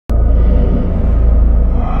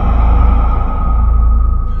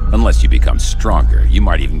Unless you become stronger, you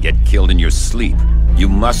might even get killed in your sleep. You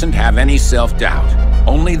mustn't have any self-doubt.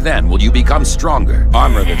 Only then will you become stronger.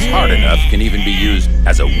 Armor that's hard enough can even be used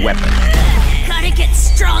as a weapon. Gotta get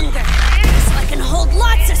stronger, so I can hold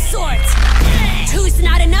lots of swords. 2's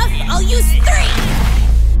not enough, I'll use 3!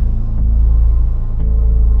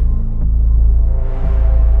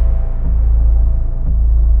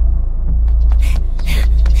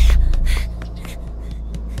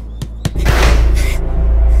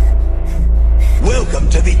 Welcome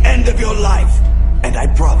to the end of your life, and I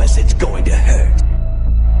promise it's going to hurt.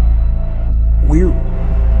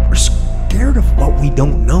 We're scared of what we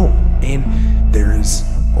don't know, and there is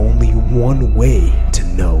only one way to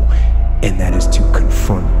know, and that is to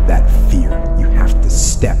confront that fear. You have to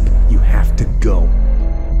step, you have to go.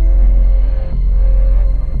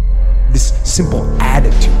 This simple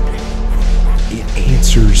attitude, it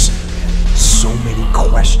answers so many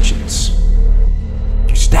questions.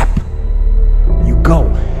 You step, you go.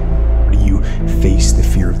 You face the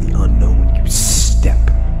fear of the unknown, you step.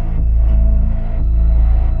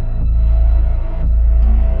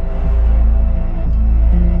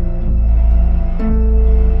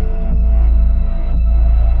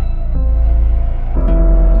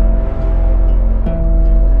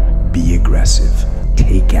 Be aggressive.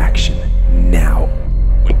 Take action now.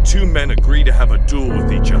 When 2 men agree to have a duel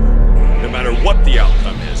with each other, no matter what the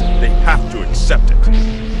outcome is, they have to accept it.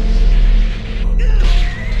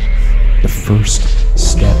 The first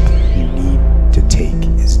step you need to take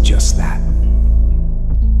is just that.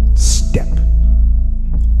 Step.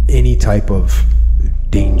 Any type of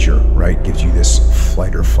danger, right, gives you this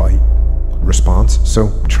flight or fight response.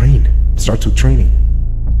 So train. Starts with training.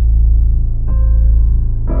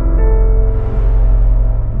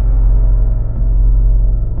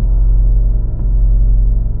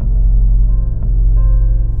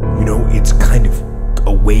 You know, it's kind of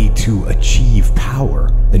a way to achieve power.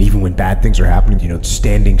 And even when bad things are happening, you know,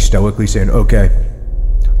 standing stoically saying, okay,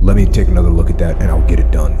 let me take another look at that and I'll get it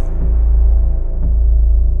done.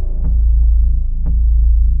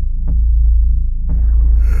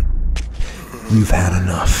 You've had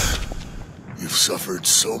enough. You've suffered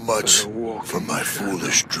so much from my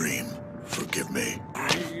foolish dream. Forgive me.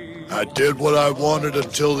 I did what I wanted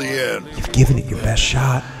until the end. You've given it your best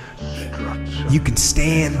shot. You can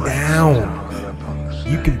stand down.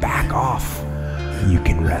 You can back off. You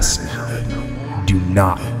can rest now. Do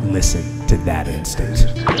not listen to that instinct.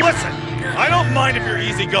 Listen, I don't mind if you're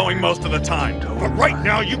easygoing most of the time, but right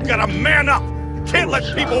now you've got to man up. You can't let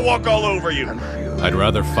people walk all over you. I'd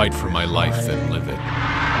rather fight for my life than live it.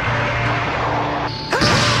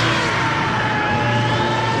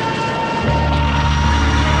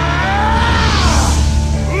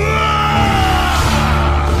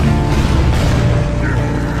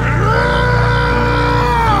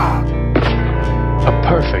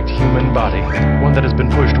 Perfect human body, one that has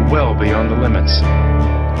been pushed well beyond the limits.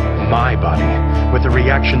 My body, with the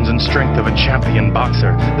reactions and strength of a champion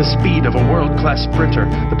boxer, the speed of a world-class sprinter,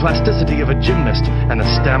 the plasticity of a gymnast, and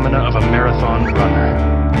the stamina of a marathon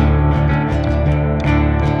runner.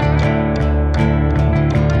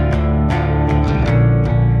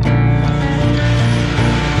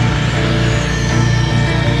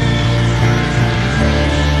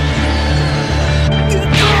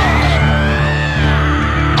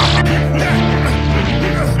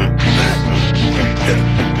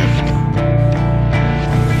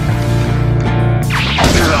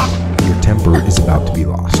 Is about to be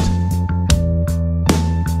lost.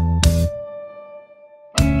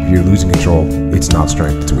 If you're losing control, it's not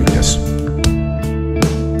strength, it's weakness.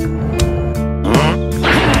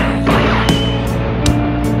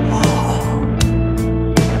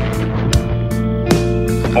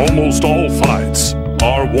 Almost all fights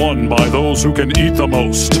are won by those who can eat the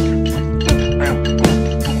most.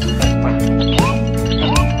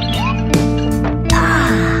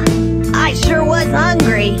 I sure was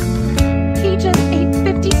hungry. He just ate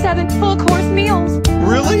 57 full-course meals.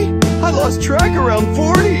 Really? I lost track around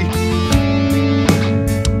 40.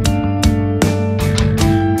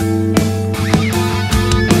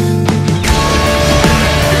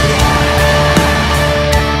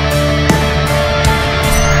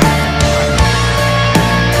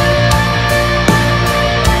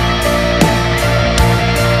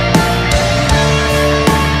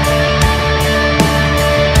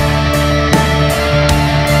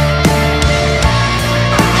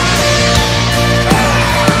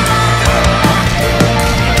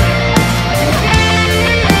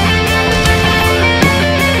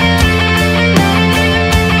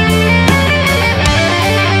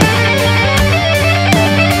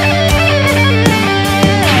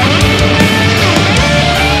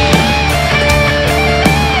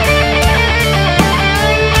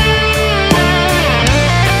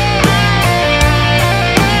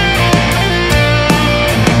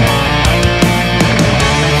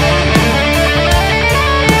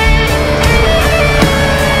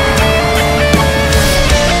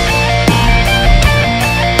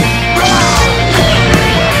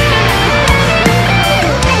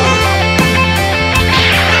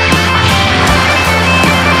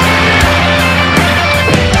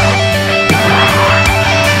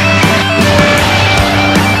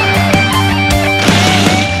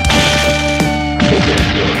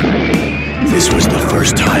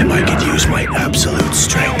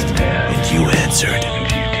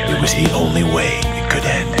 the only way it could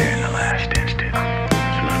end. In the last instant,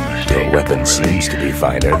 Your weapon seems to be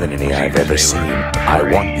finer than any I've ever seen. I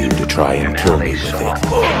want you to try and kill me with it.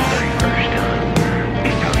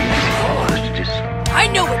 I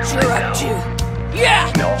know what you're up to.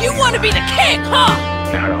 Yeah, you want to be the king, huh?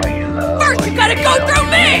 First, you gotta go through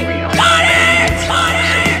me. Got it! Got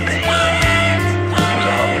it! Got it! It was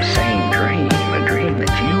all the same dream, a dream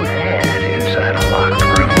that you had inside a locked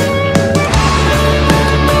room.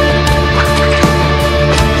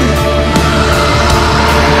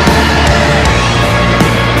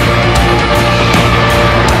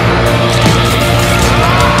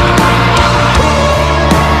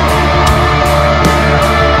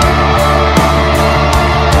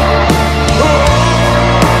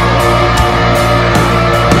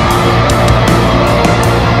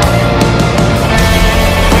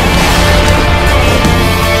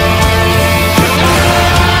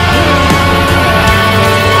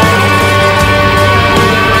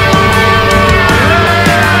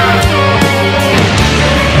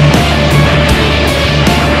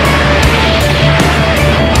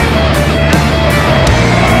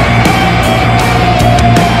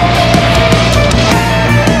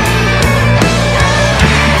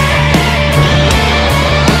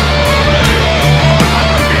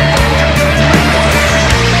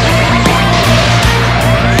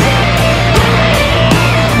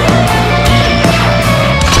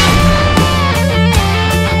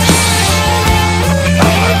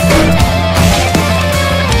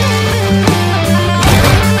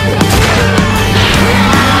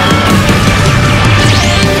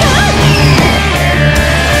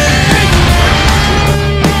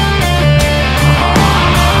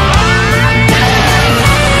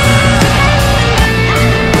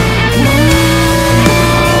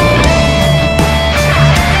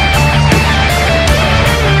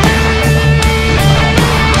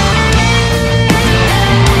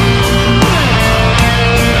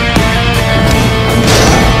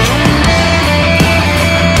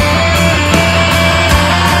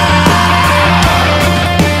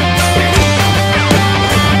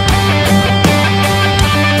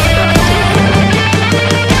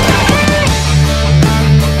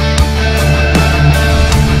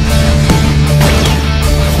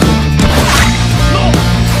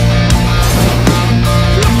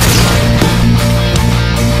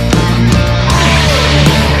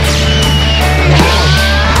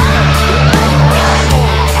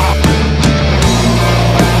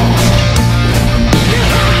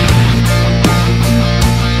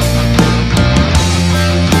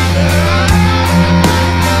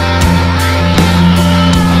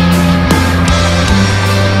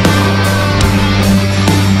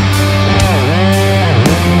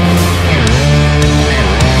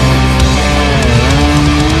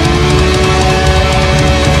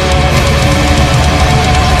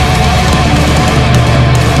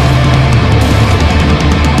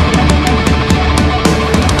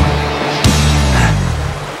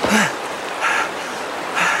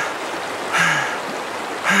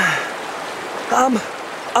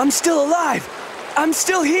 I'm still alive! I'm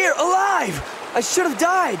still here, alive! I should have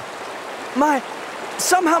died!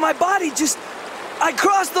 Somehow my body just... I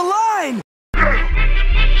crossed the line!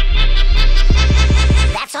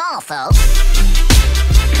 That's all, folks.